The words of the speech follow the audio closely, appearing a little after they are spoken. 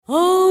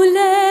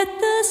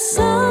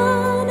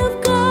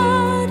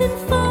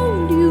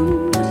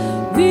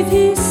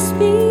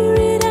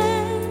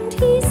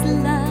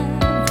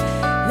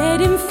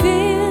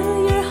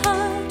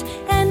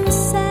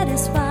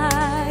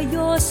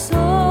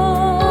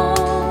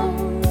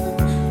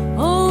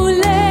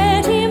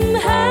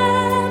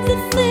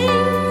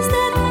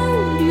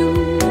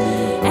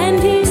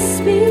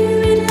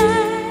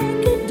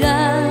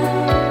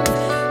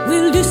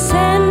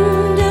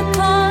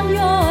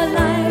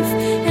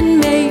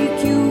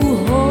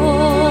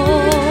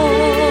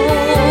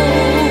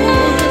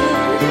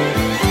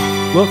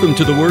Welcome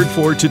to the Word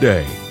for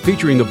Today,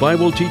 featuring the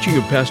Bible teaching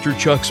of Pastor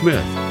Chuck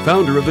Smith,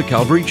 founder of the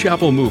Calvary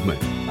Chapel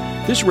Movement.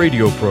 This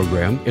radio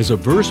program is a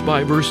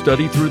verse-by-verse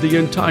study through the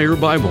entire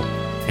Bible.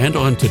 And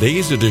on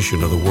today's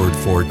edition of the Word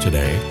for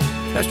Today,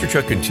 Pastor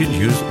Chuck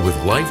continues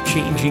with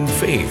life-changing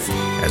faith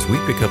as we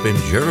pick up in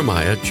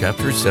Jeremiah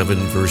chapter 7,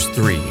 verse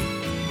 3.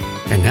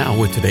 And now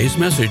with today's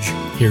message,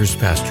 here's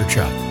Pastor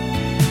Chuck.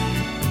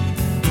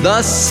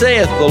 Thus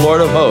saith the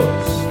Lord of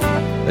hosts,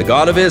 the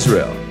God of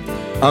Israel,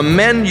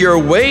 amend your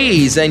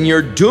ways and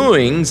your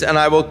doings, and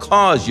I will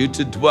cause you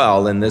to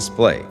dwell in this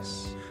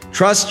place.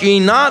 Trust ye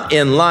not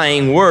in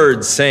lying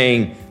words,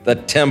 saying, the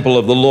temple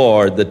of the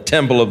Lord, the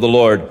temple of the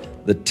Lord,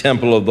 the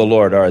temple of the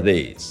Lord are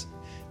these.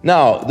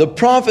 Now, the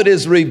prophet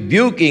is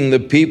rebuking the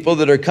people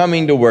that are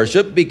coming to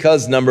worship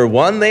because, number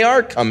one, they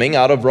are coming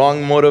out of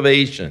wrong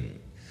motivation.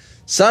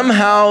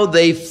 Somehow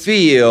they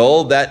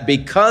feel that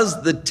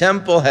because the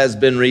temple has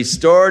been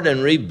restored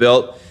and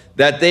rebuilt,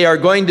 that they are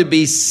going to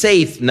be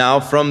safe now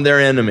from their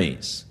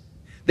enemies.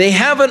 They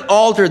haven't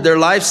altered their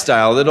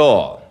lifestyle at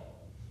all.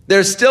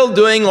 They're still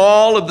doing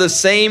all of the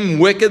same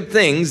wicked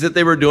things that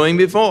they were doing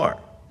before.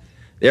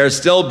 They are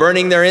still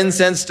burning their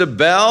incense to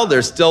Baal.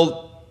 They're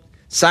still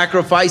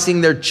sacrificing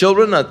their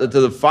children to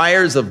the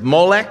fires of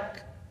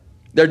Molech.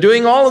 They're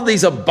doing all of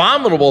these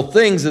abominable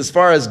things as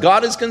far as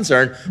God is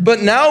concerned.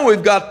 But now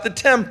we've got the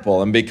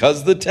temple, and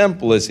because the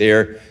temple is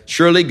here,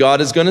 surely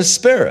God is going to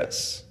spare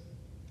us.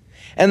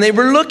 And they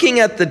were looking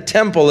at the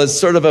temple as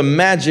sort of a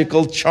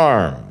magical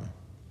charm,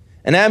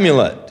 an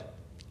amulet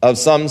of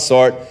some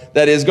sort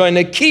that is going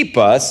to keep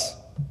us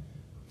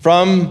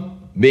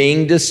from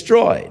being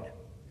destroyed.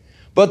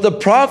 But the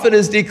prophet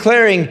is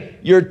declaring,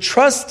 you're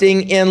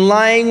trusting in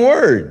lying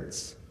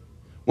words.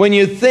 When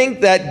you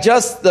think that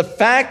just the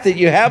fact that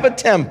you have a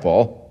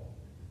temple,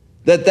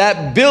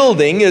 that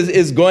building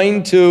is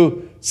going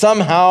to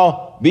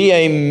somehow be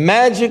a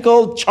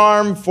magical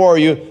charm for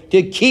you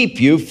to keep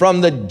you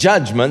from the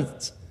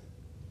judgments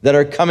that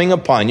are coming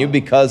upon you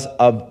because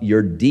of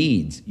your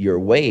deeds, your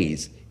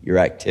ways, your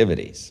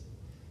activities.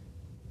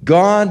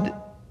 God,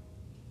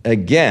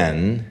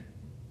 again,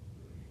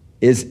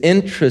 is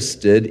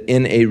interested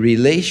in a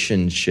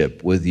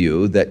relationship with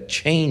you that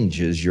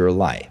changes your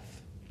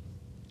life.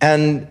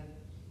 And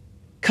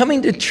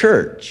coming to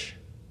church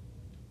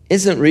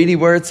isn't really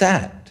where it's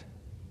at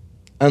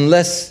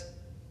unless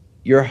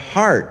your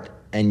heart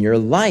and your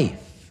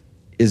life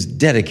is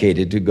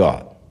dedicated to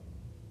God.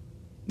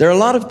 There are a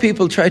lot of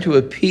people try to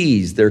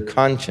appease their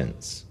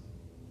conscience,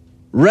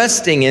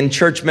 resting in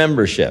church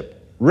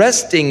membership,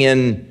 resting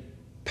in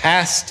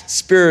past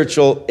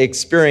spiritual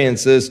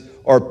experiences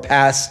or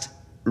past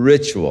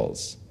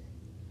rituals.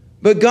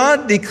 But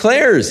God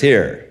declares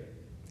here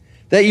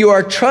that you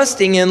are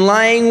trusting in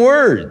lying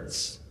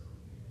words,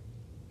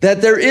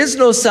 that there is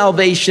no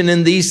salvation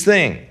in these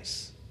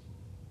things.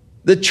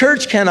 The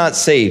church cannot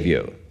save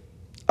you.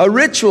 A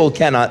ritual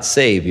cannot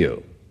save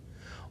you.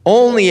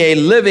 Only a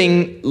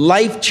living,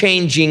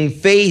 life-changing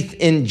faith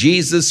in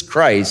Jesus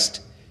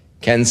Christ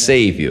can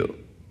save you.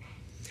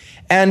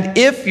 And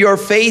if your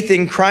faith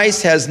in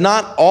Christ has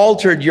not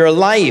altered your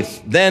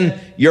life, then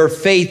your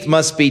faith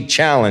must be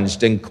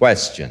challenged and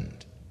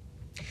questioned.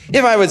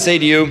 If I would say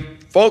to you,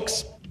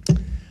 folks,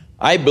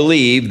 I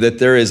believe that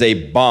there is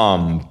a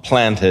bomb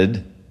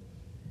planted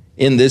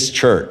in this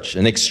church,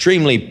 an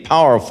extremely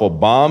powerful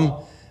bomb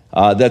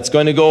that's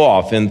going to go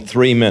off in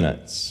 3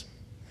 minutes.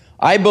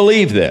 I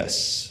believe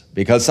this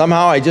because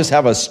somehow I just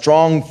have a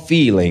strong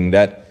feeling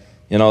that,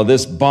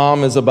 this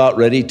bomb is about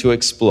ready to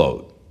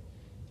explode.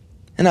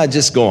 And I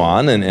just go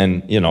on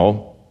and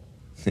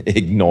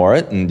ignore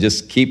it and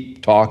just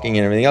keep talking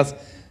and everything else.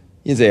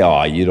 You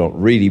say, you don't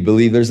really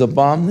believe there's a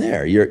bomb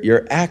there.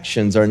 Your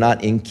actions are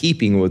not in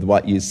keeping with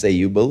what you say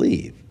you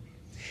believe.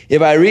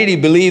 If I really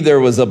believed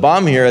there was a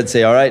bomb here, I'd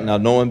say, all right, now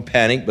no one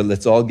panic, but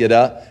let's all get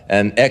up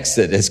and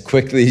exit as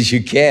quickly as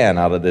you can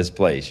out of this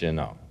place,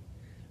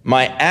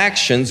 My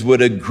actions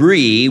would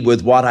agree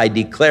with what I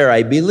declare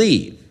I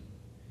believe.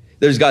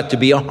 There's got to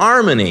be a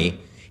harmony,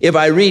 if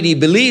I really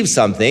believe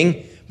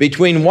something,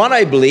 between what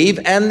I believe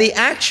and the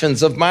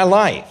actions of my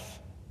life.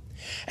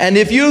 And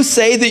if you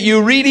say that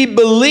you really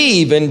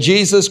believe in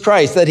Jesus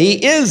Christ, that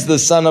He is the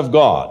Son of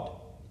God,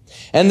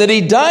 and that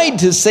He died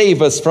to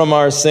save us from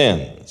our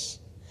sins,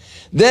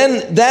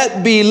 then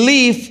that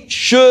belief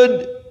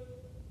should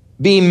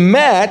be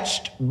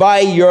matched by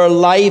your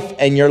life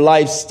and your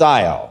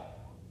lifestyle.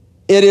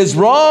 It is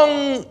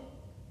wrong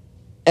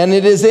and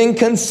it is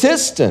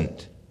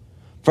inconsistent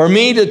for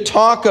me to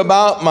talk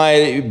about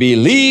my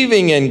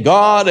believing in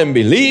God and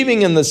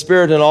believing in the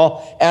Spirit and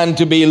all, and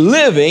to be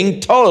living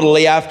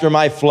totally after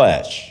my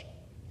flesh.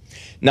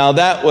 Now,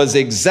 that was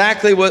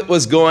exactly what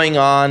was going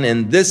on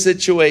in this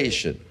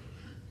situation.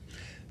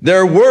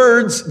 Their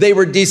words, they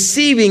were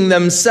deceiving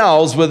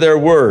themselves with their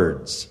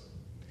words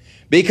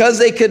because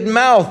they could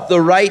mouth the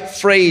right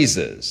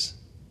phrases.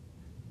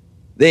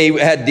 They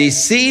had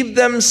deceived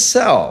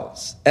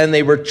themselves, and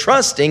they were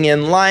trusting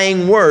in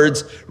lying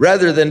words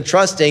rather than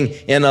trusting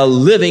in a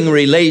living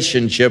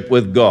relationship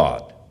with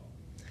God.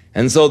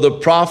 And so the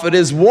prophet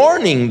is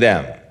warning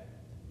them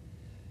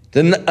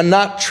to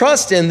not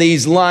trust in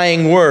these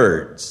lying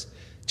words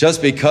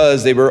just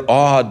because they were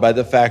awed by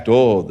the fact,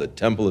 oh, the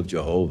temple of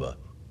Jehovah,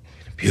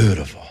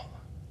 beautiful,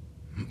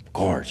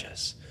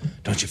 gorgeous.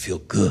 Don't you feel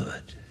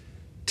good?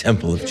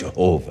 Temple of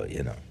Jehovah,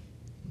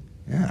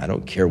 Yeah, I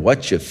don't care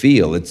what you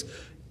feel. It's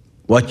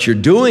what you're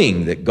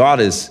doing that God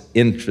is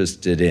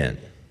interested in.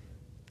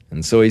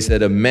 And so he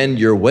said, amend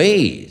your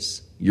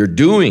ways, your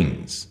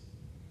doings.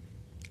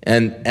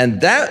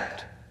 And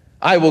that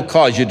I will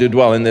cause you to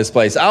dwell in this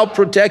place. I'll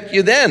protect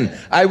you then.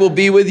 I will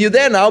be with you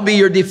then. I'll be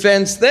your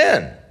defense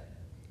then.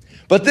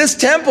 But this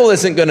temple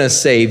isn't going to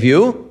save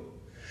you.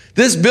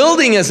 This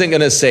building isn't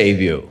going to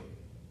save you.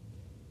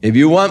 If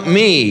you want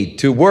me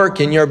to work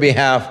in your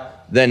behalf,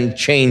 then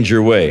change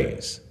your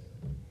ways.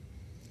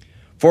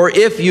 For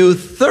if you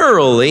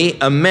thoroughly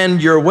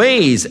amend your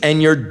ways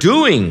and your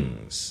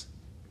doings,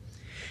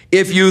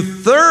 if you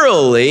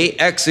thoroughly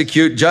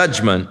execute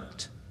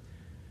judgment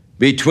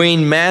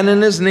between man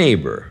and his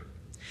neighbor,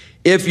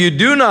 if you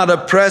do not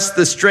oppress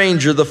the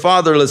stranger, the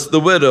fatherless, the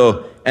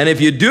widow, and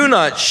if you do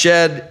not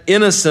shed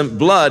innocent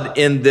blood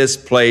in this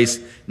place,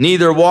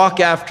 neither walk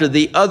after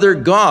the other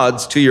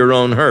gods to your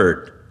own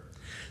hurt,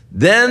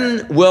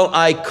 then will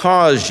I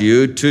cause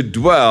you to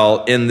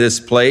dwell in this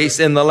place,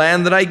 in the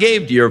land that I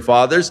gave to your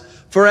fathers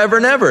forever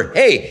and ever.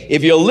 Hey,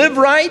 if you'll live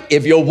right,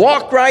 if you'll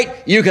walk right,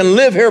 you can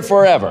live here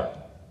forever.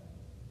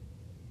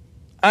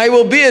 I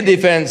will be a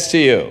defense to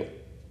you.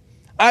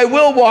 I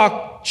will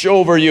watch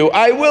over you.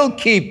 I will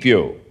keep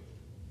you.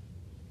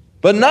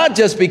 But not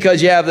just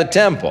because you have the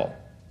temple.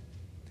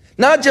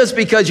 Not just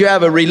because you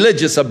have a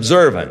religious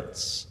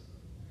observance.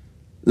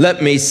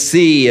 Let me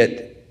see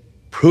it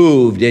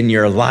proved in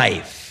your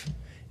life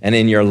and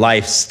in your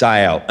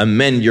lifestyle.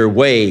 Amend your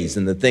ways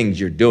and the things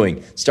you're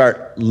doing.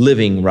 Start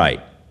living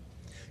right.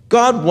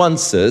 God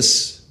wants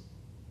us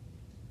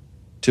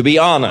to be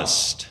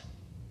honest.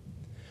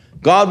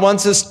 God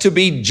wants us to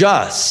be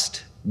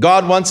just.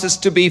 God wants us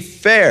to be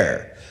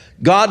fair.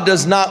 God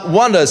does not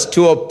want us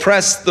to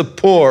oppress the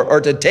poor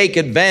or to take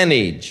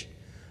advantage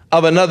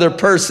of another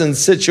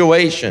person's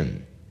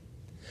situation.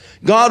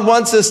 God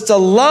wants us to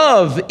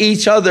love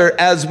each other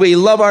as we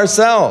love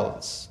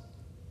ourselves.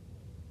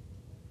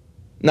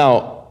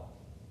 Now,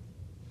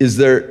 is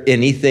there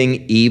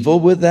anything evil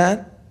with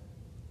that?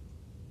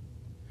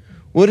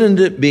 Wouldn't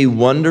it be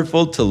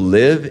wonderful to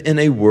live in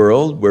a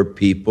world where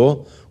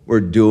people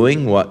were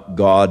doing what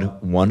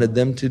God wanted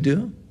them to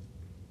do?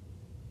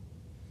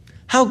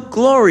 How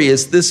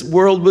glorious this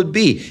world would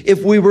be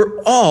if we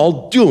were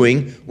all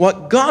doing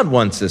what God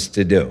wants us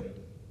to do.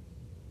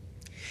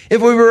 If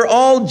we were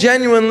all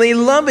genuinely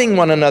loving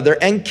one another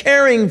and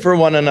caring for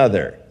one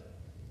another,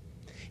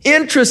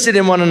 interested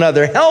in one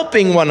another,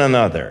 helping one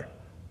another,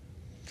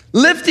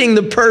 lifting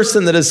the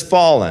person that has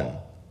fallen,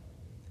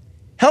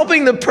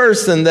 helping the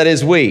person that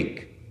is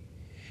weak.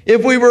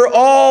 If we were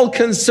all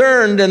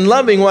concerned and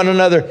loving one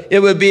another,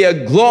 it would be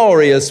a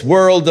glorious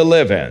world to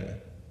live in.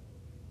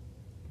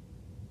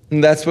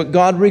 And that's what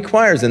God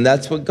requires, and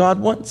that's what God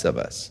wants of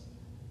us.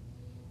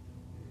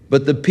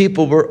 But the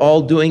people were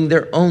all doing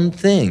their own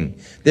thing.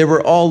 They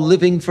were all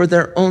living for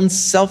their own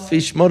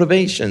selfish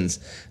motivations.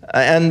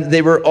 And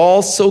they were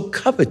all so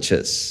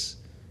covetous,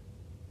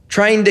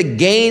 trying to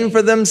gain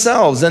for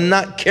themselves and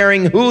not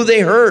caring who they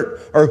hurt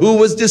or who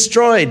was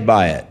destroyed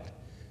by it.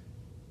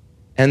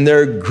 And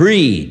their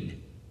greed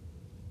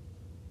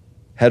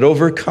had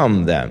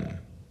overcome them.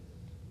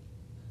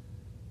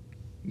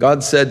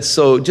 God said,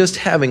 so just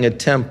having a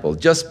temple,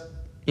 just,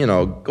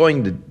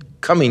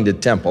 coming to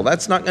temple,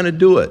 that's not going to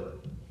do it.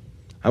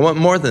 I want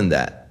more than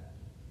that.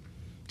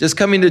 Just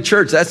coming to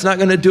church, that's not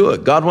going to do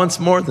it. God wants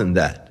more than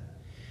that.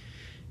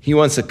 He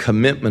wants a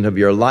commitment of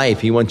your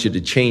life. He wants you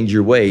to change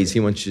your ways. He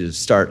wants you to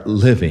start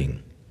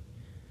living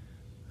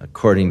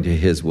according to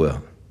his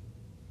will.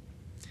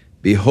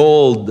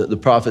 Behold, the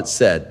prophet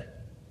said,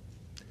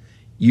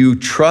 you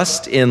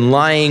trust in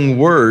lying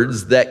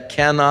words that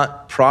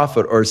cannot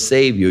profit or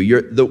save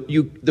you.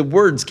 The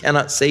words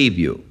cannot save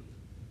you.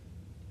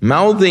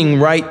 Mouthing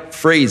right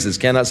phrases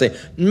cannot save.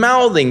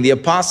 Mouthing the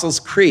Apostles'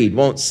 Creed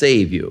won't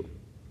save you.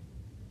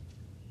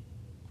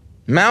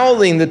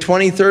 Mouthing the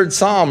 23rd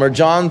Psalm or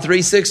John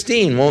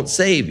 3:16 won't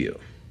save you.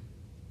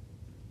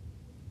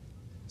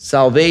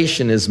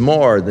 Salvation is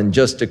more than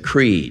just a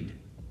creed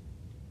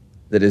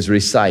that is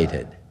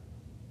recited.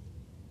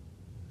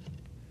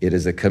 It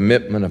is a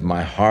commitment of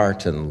my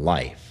heart and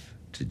life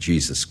to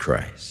Jesus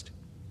Christ.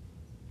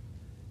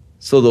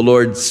 So the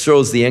Lord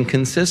shows the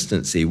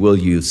inconsistency. Will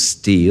you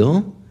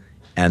steal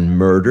and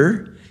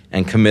murder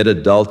and commit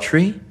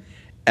adultery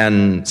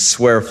and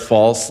swear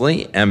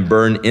falsely and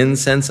burn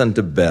incense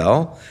unto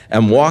Baal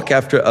and walk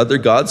after other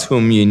gods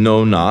whom ye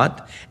know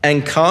not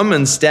and come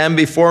and stand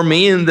before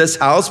me in this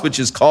house which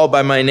is called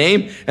by my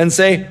name and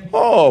say,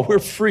 oh, we're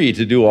free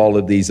to do all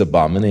of these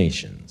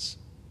abominations?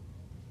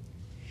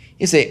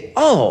 You say,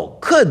 oh,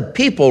 could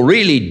people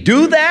really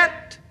do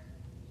that?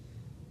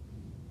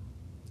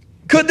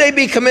 Could they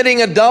be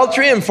committing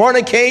adultery and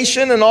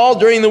fornication and all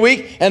during the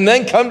week and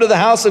then come to the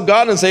house of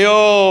God and say,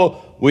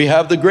 oh, we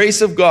have the grace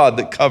of God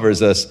that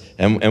covers us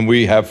and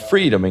we have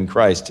freedom in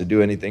Christ to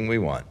do anything we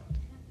want?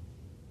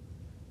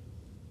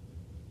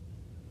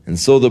 And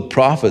so the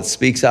prophet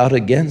speaks out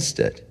against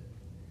it.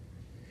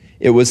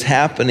 It was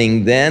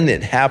happening then,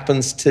 it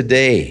happens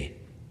today.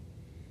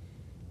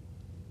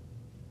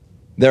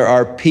 There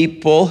are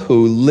people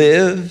who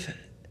live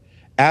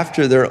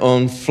after their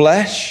own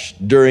flesh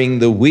during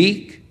the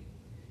week.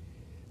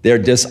 They're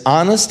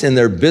dishonest in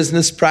their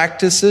business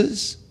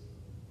practices.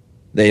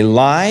 They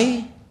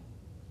lie.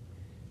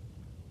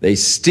 They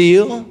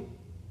steal.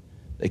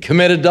 They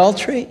commit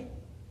adultery,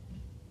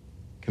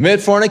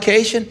 commit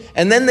fornication,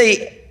 and then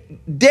they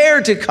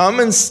dare to come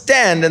and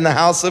stand in the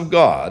house of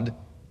God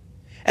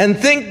and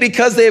think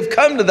because they have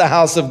come to the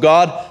house of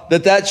God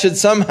that should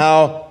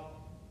somehow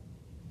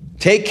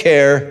take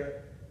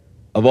care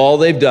of all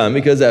they've done.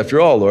 Because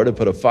after all, Lord, I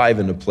put a 5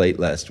 in the plate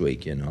last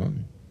week,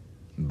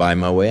 buy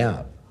my way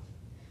out.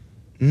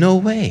 No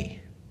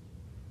way.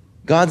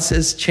 God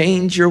says,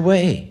 change your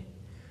way.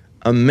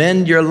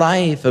 Amend your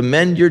life,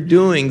 amend your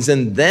doings,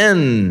 and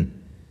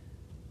then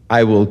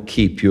I will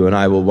keep you and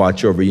I will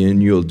watch over you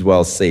and you'll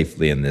dwell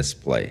safely in this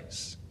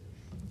place.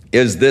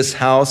 Is this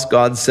house,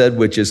 God said,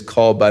 which is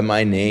called by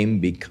my name,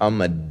 become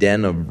a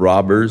den of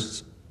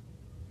robbers?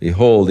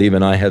 Behold,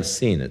 even I have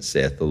seen it,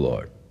 saith the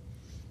Lord.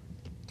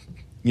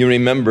 You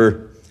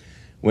remember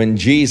when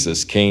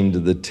Jesus came to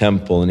the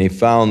temple and he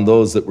found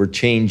those that were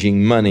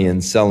changing money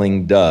and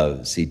selling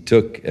doves. He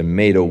took and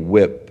made a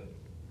whip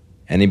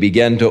and he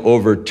began to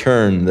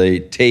overturn the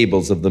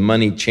tables of the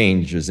money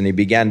changers and he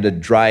began to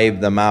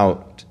drive them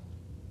out.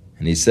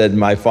 And he said,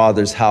 my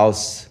Father's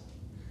house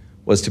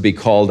was to be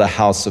called a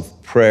house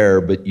of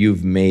prayer, but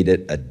you've made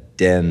it a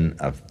den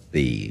of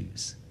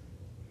thieves.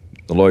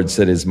 The Lord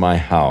said, is my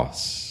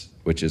house,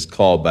 which is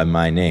called by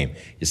my name.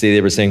 You see,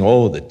 they were saying,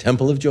 oh, the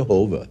temple of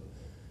Jehovah.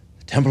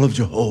 Temple of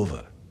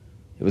Jehovah.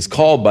 It was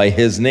called by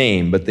his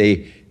name, but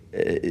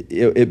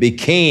it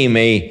became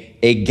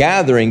a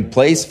gathering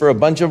place for a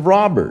bunch of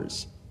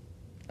robbers,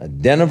 a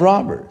den of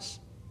robbers.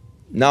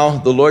 Now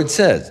the Lord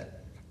says,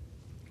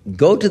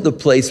 go to the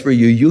place where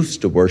you used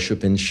to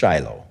worship in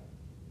Shiloh,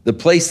 the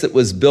place that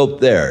was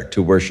built there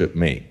to worship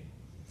me,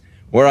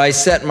 where I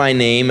set my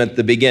name at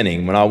the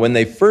beginning, when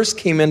they first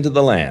came into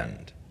the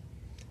land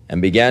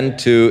and began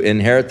to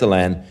inherit the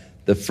land.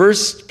 The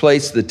first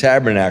place the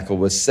tabernacle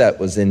was set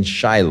was in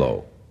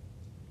Shiloh.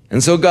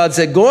 And so God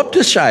said, go up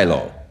to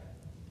Shiloh,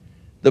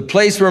 the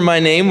place where my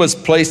name was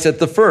placed at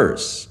the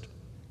first,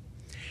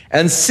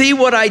 and see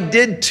what I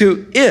did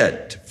to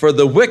it for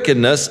the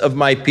wickedness of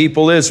my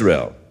people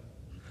Israel.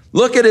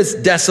 Look at its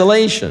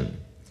desolation.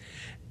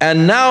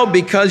 And now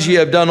because ye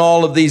have done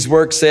all of these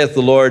works, saith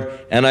the Lord,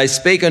 and I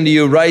spake unto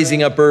you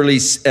rising up early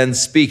and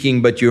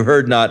speaking, but you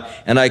heard not,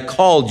 and I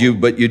called you,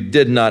 but you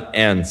did not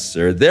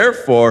answer.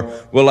 Therefore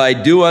will I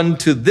do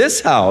unto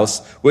this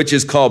house, which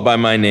is called by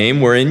my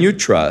name, wherein you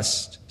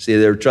trust. See,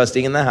 they're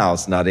trusting in the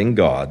house, not in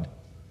God.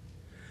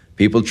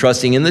 People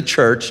trusting in the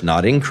church,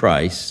 not in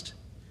Christ.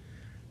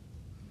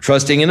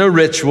 Trusting in a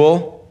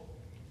ritual,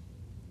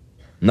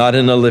 not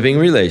in a living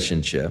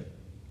relationship.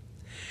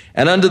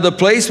 And unto the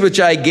place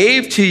which I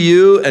gave to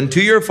you and to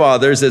your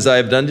fathers, as I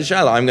have done to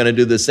Shiloh. I'm going to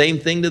do the same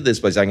thing to this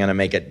place. I'm going to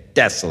make it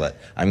desolate.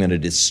 I'm going to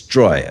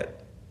destroy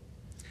it.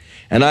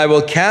 And I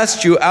will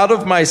cast you out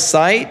of my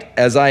sight,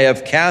 as I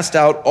have cast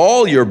out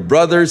all your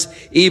brothers,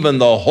 even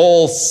the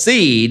whole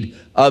seed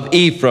of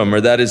Ephraim,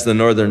 or that is the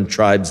northern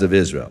tribes of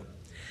Israel.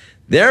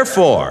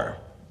 Therefore,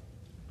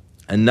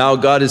 and now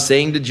God is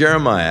saying to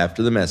Jeremiah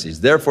after the message,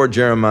 therefore,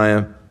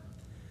 Jeremiah,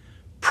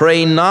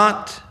 pray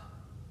not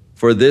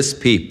for this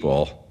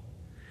people,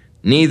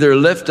 neither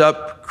lift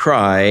up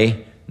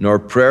cry nor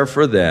prayer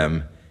for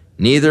them,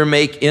 neither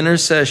make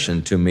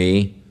intercession to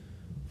me,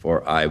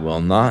 for I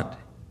will not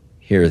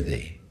hear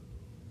thee.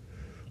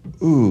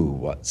 Ooh,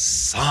 what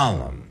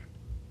solemn,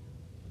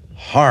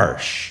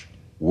 harsh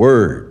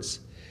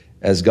words.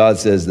 As God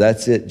says,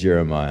 that's it,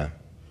 Jeremiah.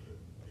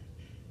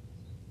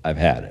 I've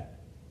had it.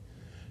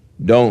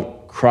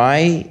 Don't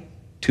cry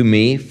to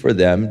me for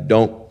them.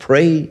 Don't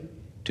pray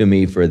to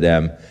me for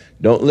them.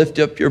 Don't lift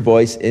up your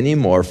voice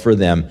anymore for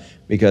them,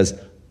 because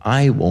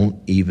I won't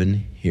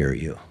even hear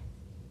you.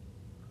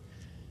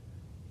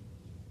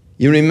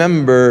 You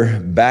remember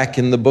back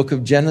in the book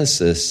of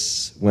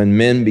Genesis, when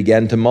men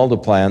began to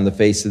multiply on the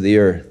face of the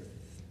earth,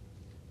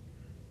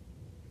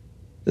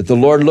 that the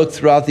Lord looked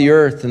throughout the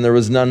earth and there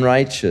was none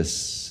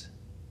righteous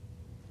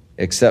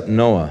except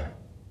Noah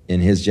in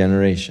his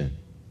generation.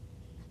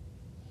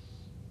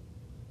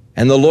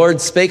 And the Lord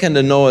spake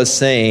unto Noah,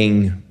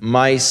 saying,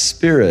 my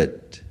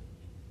spirit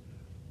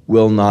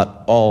will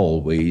not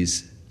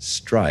always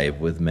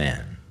strive with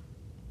man.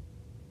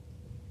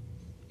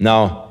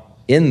 Now,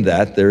 in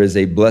that there is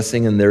a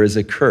blessing and there is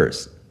a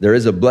curse. There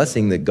is a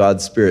blessing that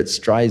God's Spirit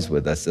strives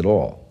with us at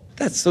all.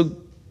 That's so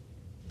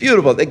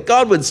beautiful, that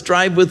God would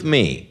strive with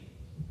me.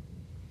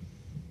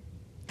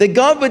 That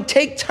God would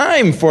take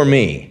time for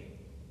me.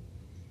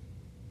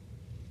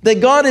 That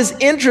God is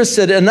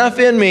interested enough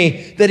in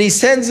me that he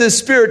sends his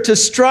Spirit to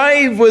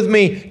strive with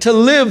me to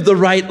live the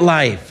right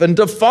life and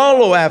to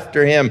follow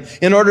after him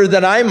in order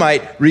that I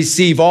might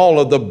receive all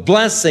of the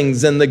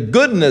blessings and the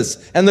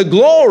goodness and the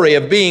glory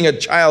of being a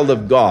child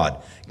of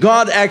God.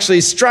 God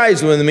actually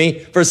strives with me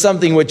for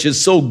something which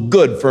is so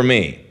good for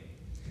me.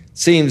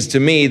 Seems to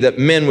me that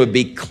men would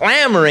be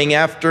clamoring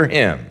after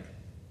him.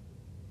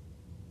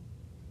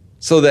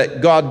 So that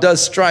God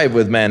does strive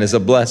with man is a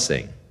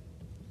blessing.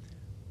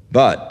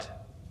 But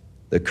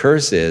the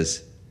curse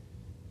is,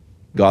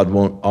 God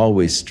won't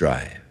always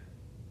strive.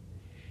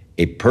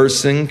 A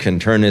person can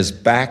turn his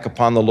back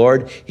upon the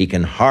Lord. He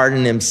can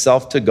harden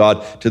himself to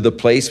God to the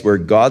place where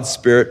God's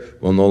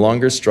Spirit will no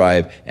longer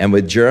strive. And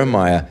with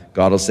Jeremiah,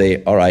 God will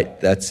say, all right,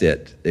 that's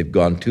it. They've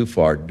gone too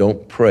far.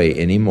 Don't pray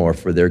anymore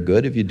for their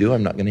good. If you do,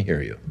 I'm not going to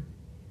hear you.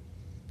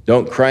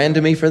 Don't cry unto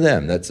me for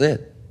them. That's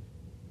it.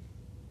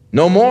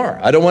 No more.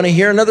 I don't want to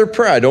hear another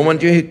prayer. I don't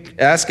want you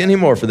to ask any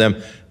more for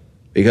them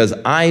because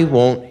I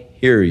won't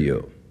hear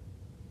you.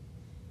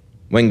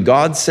 When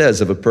God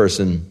says of a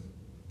person,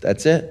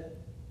 that's it.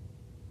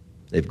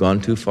 They've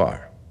gone too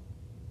far.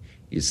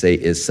 You say,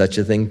 is such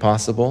a thing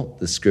possible?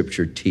 The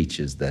scripture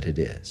teaches that it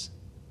is.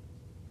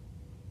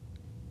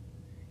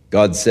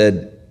 God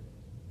said,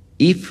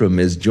 Ephraim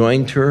is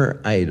joined to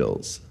her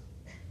idols.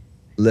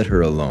 Let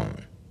her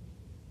alone.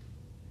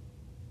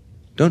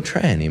 Don't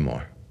try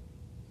anymore.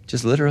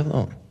 Just let her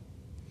alone.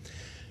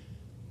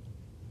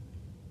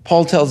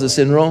 Paul tells us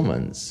in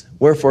Romans,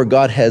 wherefore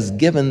God has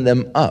given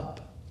them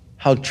up.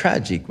 How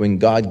tragic when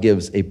God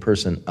gives a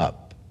person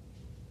up.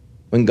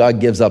 When God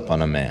gives up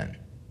on a man.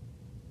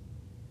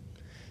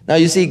 Now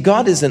you see,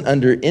 God isn't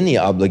under any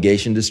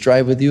obligation to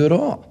strive with you at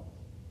all.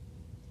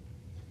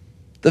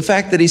 The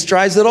fact that he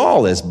strives at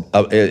all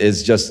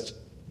is just,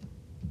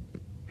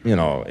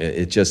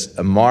 it's just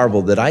a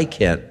marvel that I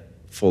can't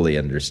fully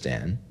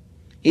understand.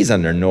 He's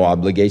under no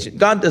obligation.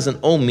 God doesn't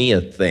owe me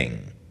a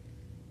thing.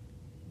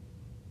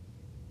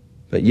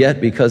 But yet,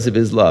 because of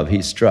his love,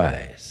 he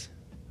strives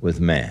with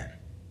man.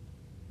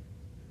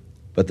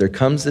 But there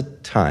comes a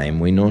time,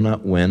 we know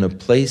not when, a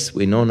place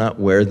we know not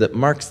where, that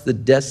marks the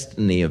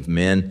destiny of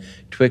men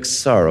twixt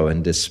sorrow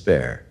and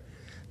despair.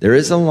 There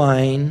is a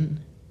line,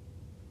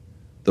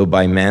 though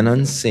by man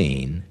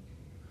unseen,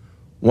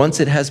 once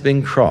it has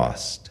been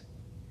crossed,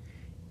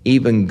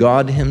 even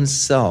God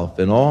himself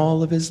in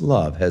all of his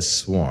love has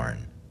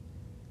sworn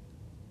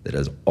that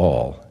as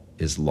all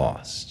is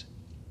lost.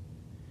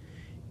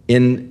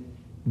 In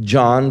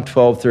John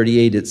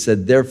 12:38, it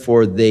said,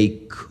 therefore they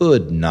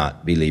could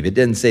not believe. It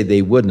didn't say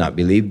they would not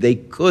believe. They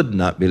could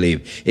not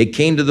believe. It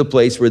came to the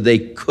place where they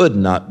could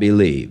not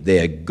believe. They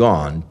had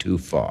gone too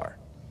far.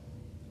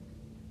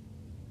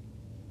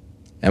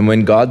 And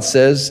when God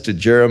says to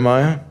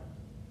Jeremiah,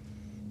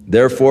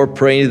 therefore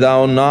pray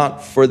thou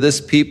not for this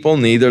people,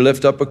 neither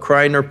lift up a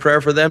cry nor prayer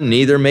for them,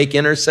 neither make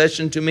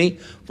intercession to me,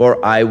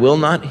 for I will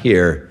not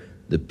hear.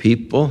 The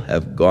people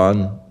have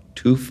gone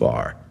too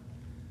far.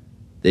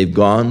 They've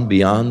gone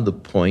beyond the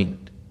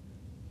point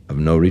of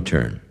no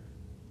return.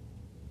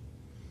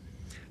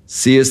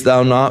 Seest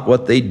thou not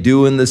what they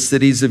do in the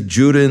cities of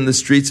Judah, in the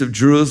streets of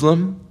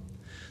Jerusalem?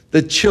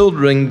 The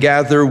children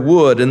gather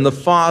wood, and the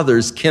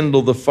fathers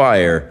kindle the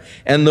fire,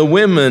 and the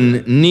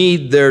women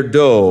knead their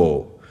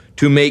dough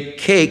to make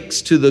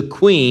cakes to the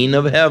queen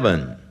of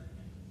heaven.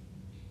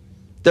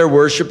 They're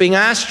worshiping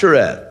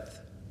Ashtoreth,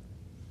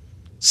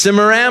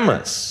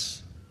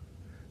 Semiramis,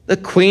 the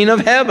queen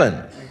of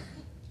heaven,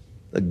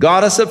 the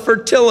goddess of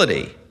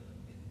fertility,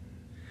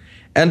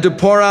 and to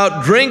pour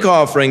out drink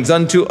offerings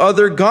unto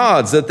other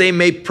gods, that they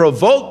may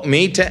provoke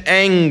me to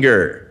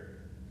anger.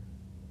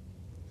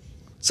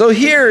 So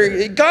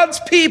here, God's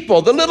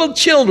people, the little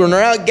children,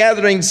 are out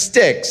gathering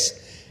sticks.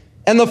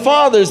 And the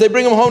fathers, they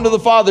bring them home to the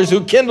fathers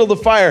who kindle the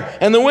fire.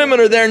 And the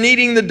women are there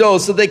kneading the dough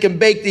so they can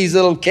bake these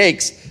little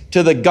cakes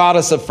to the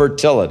goddess of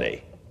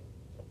fertility,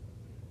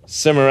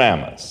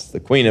 Semiramis, the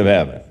queen of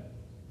heaven.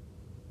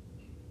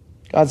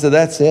 God said,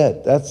 that's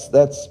it.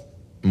 That's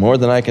more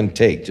than I can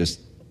take. Just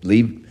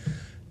leave.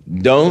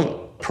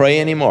 Don't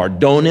pray anymore.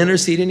 Don't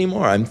intercede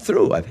anymore. I'm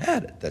through. I've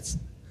had it.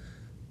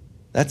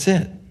 That's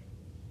it.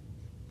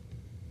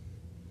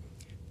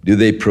 Do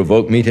they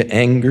provoke me to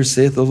anger,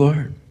 saith the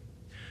Lord?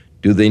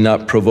 Do they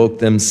not provoke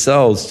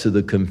themselves to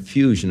the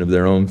confusion of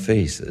their own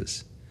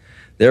faces?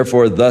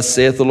 Therefore, thus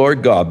saith the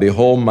Lord God,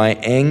 behold, my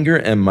anger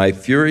and my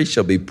fury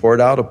shall be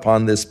poured out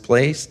upon this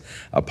place,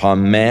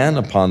 upon man,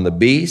 upon the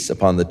beast,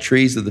 upon the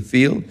trees of the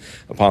field,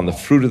 upon the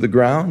fruit of the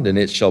ground, and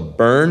it shall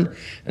burn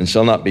and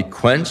shall not be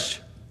quenched.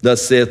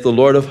 Thus saith the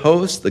Lord of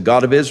hosts, the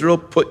God of Israel,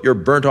 put your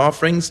burnt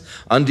offerings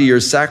unto your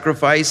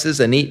sacrifices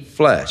and eat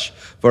flesh.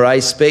 For I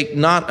spake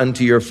not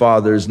unto your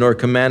fathers, nor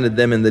commanded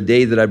them in the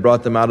day that I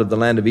brought them out of the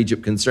land of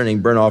Egypt concerning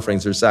burnt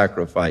offerings or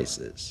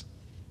sacrifices.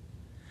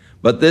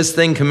 But this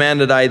thing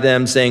commanded I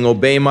them, saying,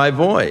 obey my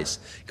voice.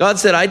 God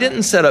said, I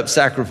didn't set up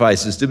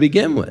sacrifices to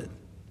begin with.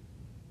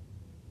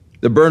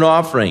 The burnt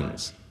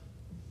offerings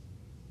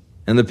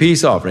and the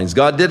peace offerings,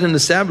 God didn't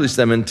establish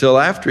them until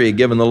after he had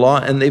given the law,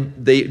 and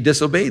they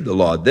disobeyed the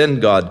law.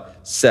 Then God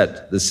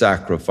set the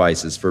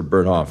sacrifices for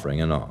burnt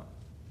offering and all.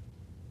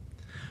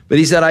 But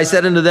he said, I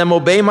said unto them,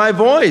 obey my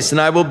voice, and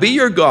I will be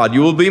your God.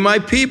 You will be my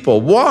people.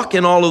 Walk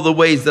in all of the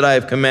ways that I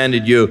have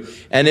commanded you,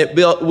 and it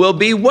will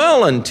be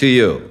well unto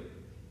you.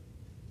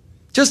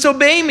 Just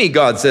obey me,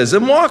 God says,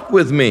 and walk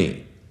with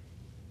me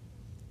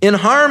in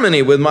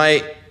harmony with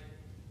my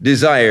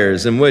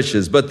desires and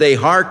wishes. But they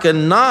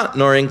hearkened not,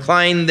 nor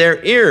inclined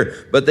their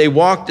ear, but they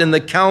walked in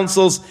the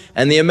counsels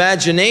and the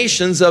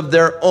imaginations of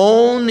their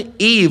own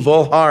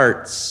evil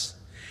hearts.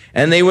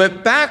 And they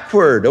went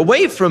backward,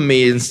 away from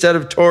me instead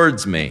of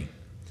towards me.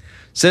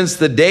 Since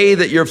the day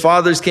that your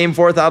fathers came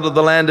forth out of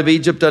the land of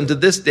Egypt unto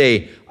this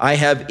day, I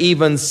have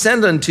even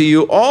sent unto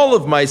you all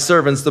of my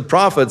servants, the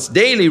prophets,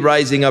 daily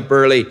rising up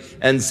early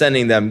and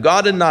sending them.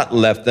 God had not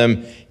left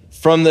them.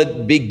 From the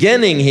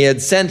beginning, he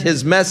had sent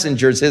his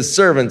messengers, his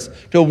servants,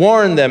 to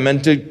warn them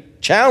and to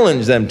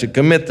challenge them to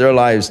commit their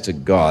lives to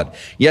God.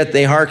 Yet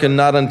they hearkened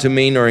not unto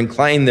me, nor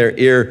inclined their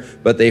ear,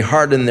 but they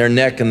hardened their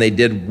neck, and they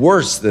did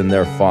worse than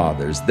their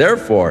fathers.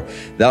 Therefore,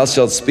 thou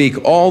shalt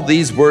speak all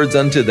these words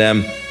unto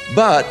them,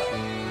 but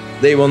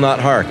they will not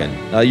hearken.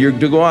 Now you're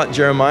to go out,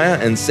 Jeremiah,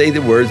 and say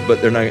the words, but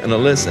they're not going to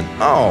listen.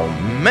 Oh,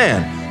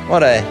 man,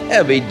 what a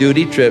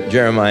heavy-duty trip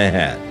Jeremiah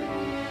had.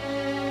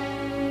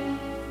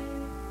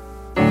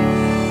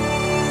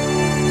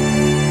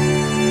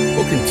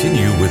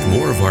 Continue with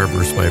more of our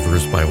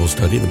verse-by-verse Bible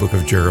study in the book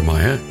of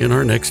Jeremiah in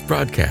our next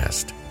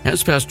broadcast,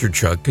 as Pastor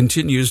Chuck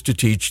continues to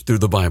teach through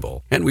the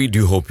Bible, and we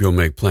do hope you'll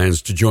make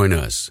plans to join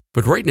us.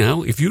 But right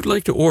now, if you'd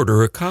like to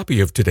order a copy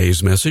of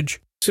today's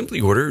message, simply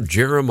order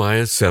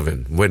Jeremiah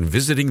 7 when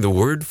visiting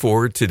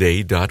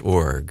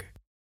thewordfortoday.org.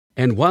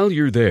 And while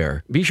you're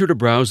there, be sure to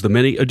browse the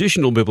many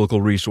additional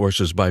biblical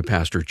resources by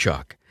Pastor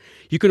Chuck.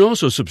 You can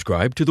also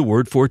subscribe to the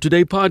Word for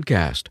Today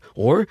podcast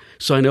or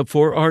sign up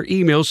for our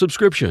email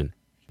subscription.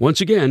 Once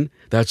again,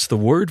 that's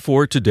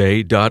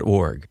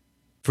thewordfortoday.org.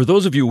 For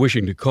those of you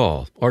wishing to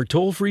call, our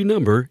toll-free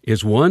number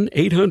is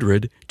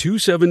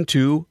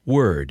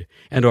 1-800-272-WORD,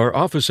 and our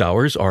office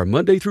hours are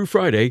Monday through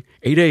Friday,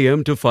 8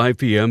 a.m. to 5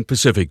 p.m.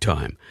 Pacific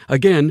Time.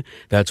 Again,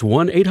 that's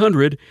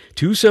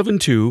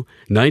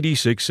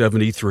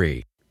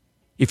 1-800-272-9673.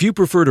 If you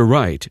prefer to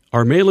write,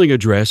 our mailing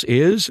address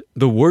is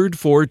The Word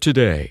for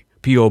Today,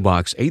 P.O.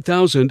 Box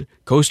 8000,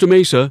 Costa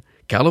Mesa,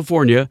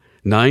 California,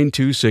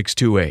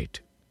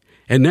 92628.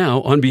 And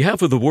now, on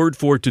behalf of the Word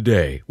for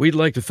Today, we'd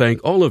like to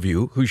thank all of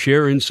you who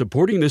share in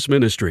supporting this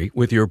ministry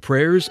with your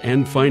prayers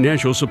and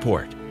financial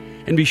support.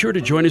 And be sure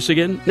to join us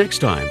again next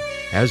time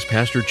as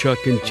Pastor Chuck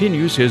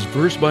continues his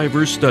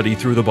verse-by-verse study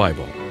through the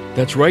Bible.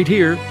 That's right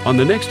here on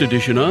the next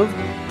edition of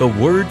The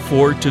Word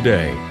for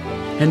Today.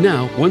 And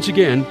now, once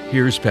again,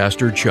 here's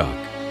Pastor Chuck.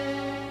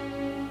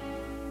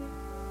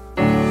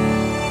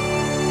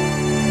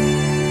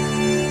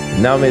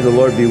 Now may the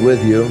Lord be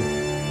with you.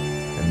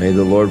 And may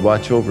the Lord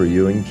watch over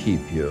you and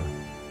keep you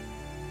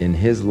in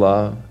his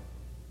love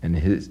and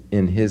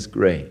in his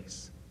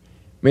grace.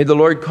 May the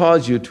Lord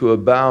cause you to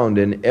abound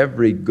in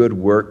every good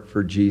work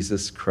for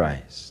Jesus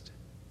Christ.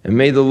 And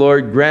may the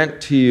Lord grant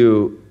to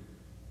you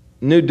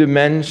new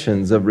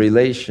dimensions of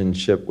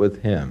relationship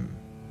with him,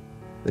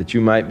 that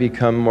you might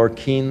become more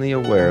keenly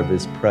aware of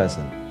his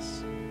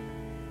presence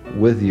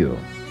with you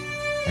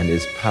and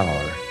his power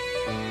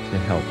to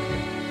help you.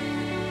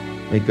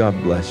 May God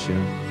bless you.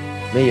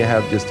 May you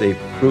have just a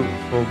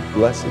fruitful,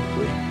 blessed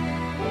week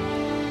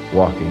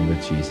walking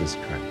with Jesus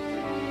Christ.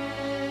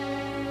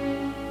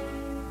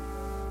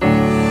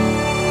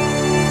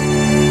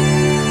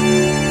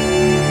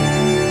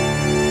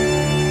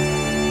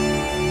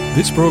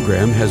 This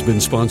program has been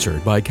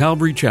sponsored by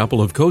Calvary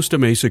Chapel of Costa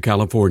Mesa,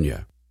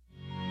 California.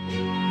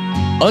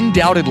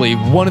 Undoubtedly,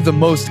 one of the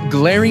most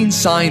glaring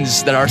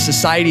signs that our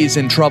society is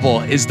in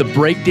trouble is the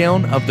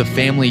breakdown of the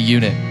family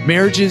unit.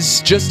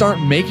 Marriages just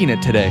aren't making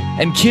it today,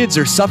 and kids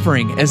are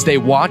suffering as they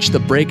watch the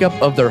breakup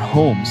of their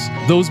homes.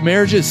 Those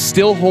marriages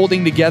still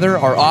holding together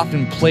are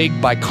often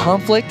plagued by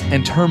conflict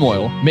and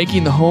turmoil,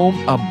 making the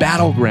home a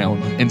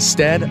battleground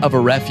instead of a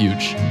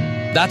refuge.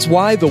 That's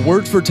why the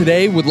Word for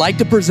Today would like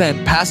to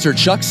present Pastor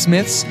Chuck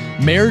Smith's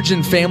Marriage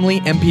and Family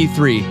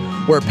MP3,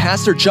 where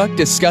Pastor Chuck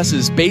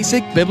discusses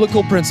basic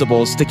biblical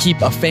principles to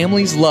keep a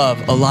family's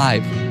love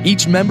alive.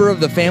 Each member of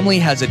the family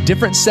has a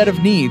different set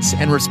of needs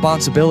and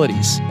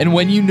responsibilities. And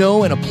when you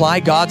know and apply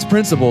God's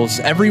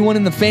principles, everyone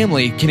in the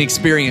family can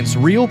experience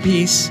real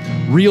peace,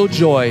 real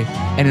joy,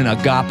 and an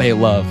agape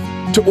love.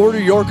 To order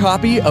your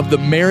copy of the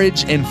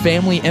Marriage and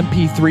Family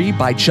MP3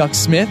 by Chuck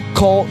Smith,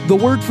 call The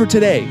Word for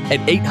Today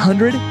at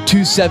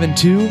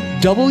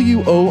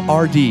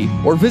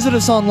 800-272-WORD or visit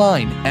us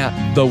online at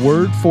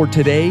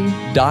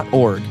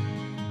thewordfortoday.org.